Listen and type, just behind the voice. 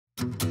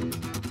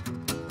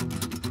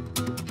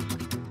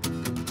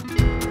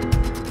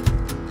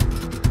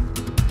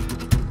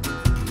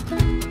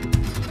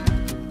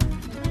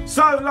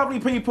So, lovely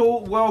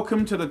people,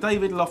 welcome to the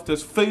David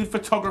Loftus Food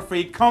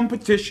Photography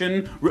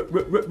Competition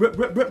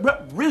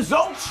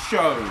Results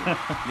Show.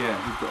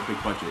 Yeah, we've got a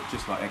big budget,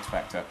 just like X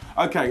Factor.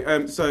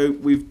 Okay, so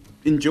we've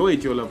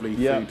enjoyed your lovely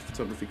food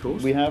photography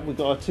course. We have. We've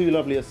got our two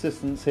lovely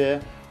assistants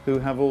here who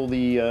have all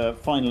the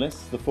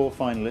finalists, the 4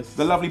 finalists.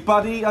 The lovely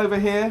Buddy over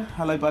here.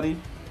 Hello, Buddy.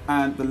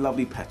 And the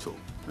lovely Petal.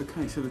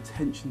 Okay, so the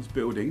tension's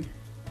building.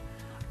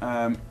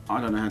 I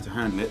don't know how to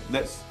handle it.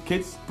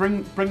 Kids,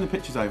 bring the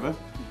pictures over.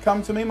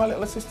 Come to me, my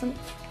little assistant.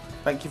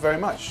 Thank you very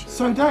much.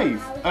 So,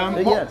 Dave,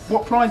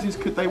 what prizes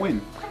could they win?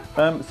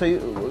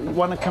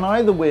 One can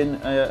either win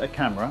a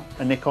camera,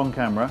 a Nikon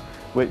camera,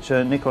 which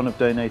Nikon have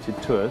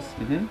donated to us,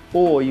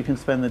 or you can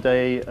spend the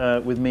day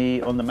with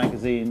me on the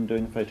magazine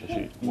doing a photo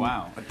shoot.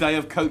 Wow. A day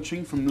of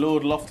coaching from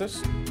Lord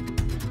Loftus.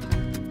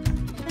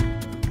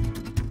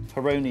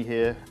 Haroni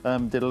here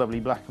did a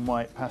lovely black and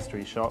white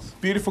pastry shot.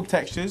 Beautiful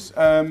textures.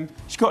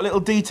 She's got a little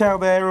detail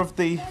there of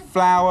the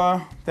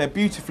flower. They're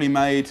beautifully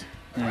made.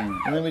 And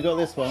then we got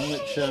this one,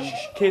 which...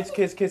 Kids.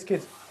 this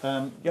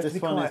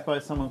one is by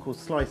someone called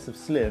Slice of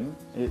Slim.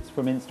 It's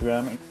from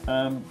Instagram.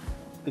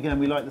 Again,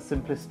 we like the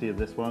simplicity of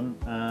this one.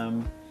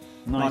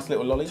 Nice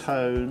little lollies.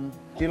 Tone.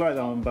 Do you like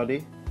that one, Buddy?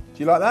 Do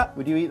you like that?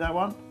 Would you eat that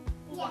one?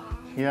 Yeah.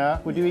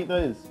 Yeah? Would you eat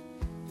those?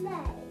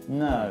 No.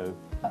 No.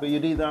 But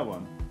you'd eat that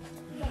one?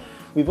 Yeah.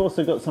 We've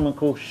also got someone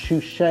called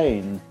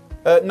Shushane.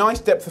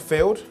 Nice depth of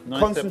field.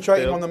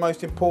 Concentrating on the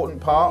most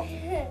important part.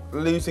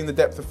 Losing the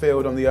depth of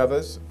field on the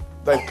others.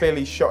 They've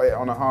clearly shot it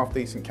on a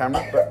half-decent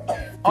camera, but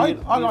I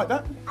like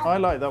that. I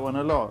like that one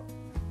a lot.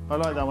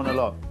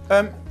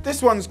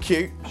 This one's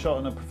cute. Shot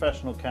on a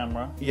professional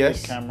camera.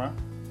 Yes. Big camera.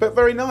 But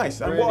very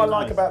nice. And Really what I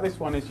like nice. about this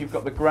one is you've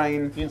got the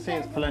grain. You can see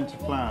it's polenta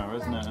flour,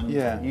 isn't it? And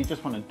you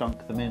just want to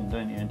dunk them in,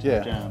 don't you, into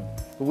the jam.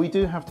 But we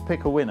do have to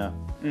pick a winner.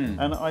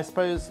 And I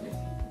suppose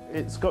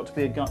it's got to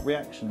be a gut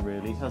reaction,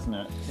 really, hasn't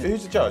it?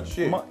 Who's the judge?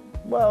 You?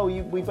 Well,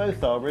 we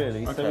both are,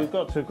 really. Okay. So we've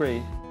got to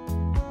agree.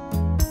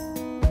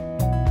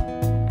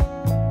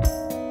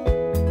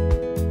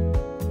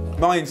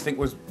 My instinct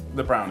was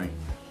the brownie.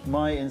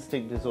 My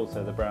instinct is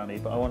also the brownie,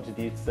 but I wanted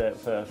you to say it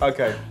first.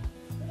 Okay.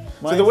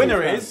 So the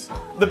winner is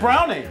the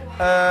brownie.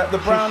 The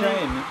brownie.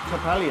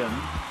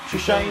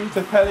 Shushane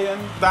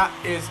Topelian. That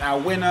is our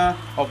winner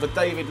of the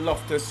David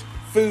Loftus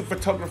Food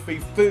Photography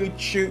Food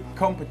Shoot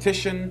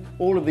Competition.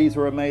 All of these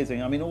were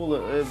amazing. I mean,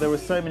 there were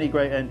so many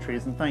great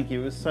entries, and thank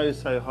you. It was so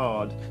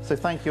hard. So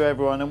thank you,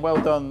 everyone, and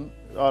well done,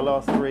 our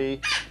last 3,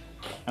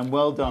 and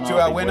well done to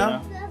our winner.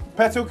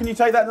 Petal, can you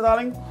take that,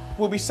 darling?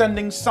 We'll be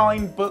sending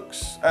signed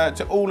books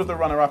to all of the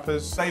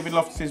runner-uppers. David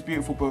Loftus's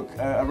beautiful book,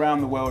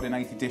 Around the World in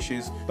 80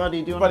 Dishes.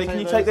 Buddy, do you want to can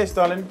you take this,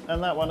 darling?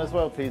 And that one as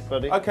well, please,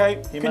 Buddy.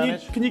 Okay.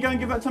 Can you go and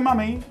give that to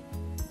Mummy?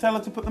 Tell her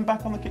to put them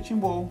back on the kitchen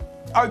wall.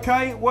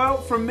 Okay, well,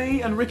 from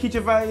me and Ricky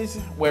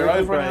Gervais, we're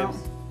over now.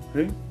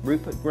 Who?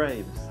 Rupert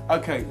Graves.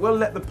 Okay, we'll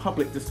let the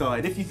public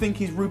decide. If you think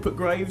he's Rupert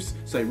Graves,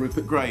 say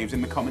Rupert Graves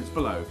in the comments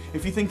below.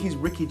 If you think he's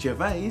Ricky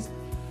Gervais,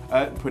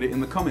 put it in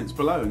the comments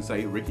below and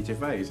say Ricky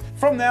Gervais.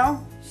 From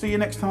now, see you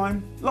next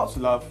time. Lots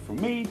of love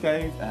from me,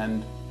 Dave,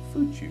 and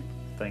FoodTube.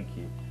 Thank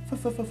you.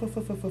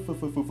 FoodTube.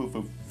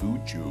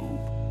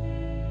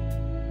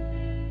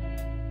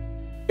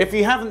 If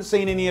you haven't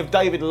seen any of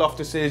David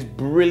Loftus's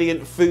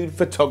brilliant food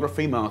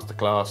photography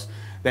masterclass,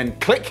 then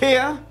click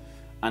here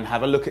and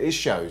have a look at his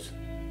shows.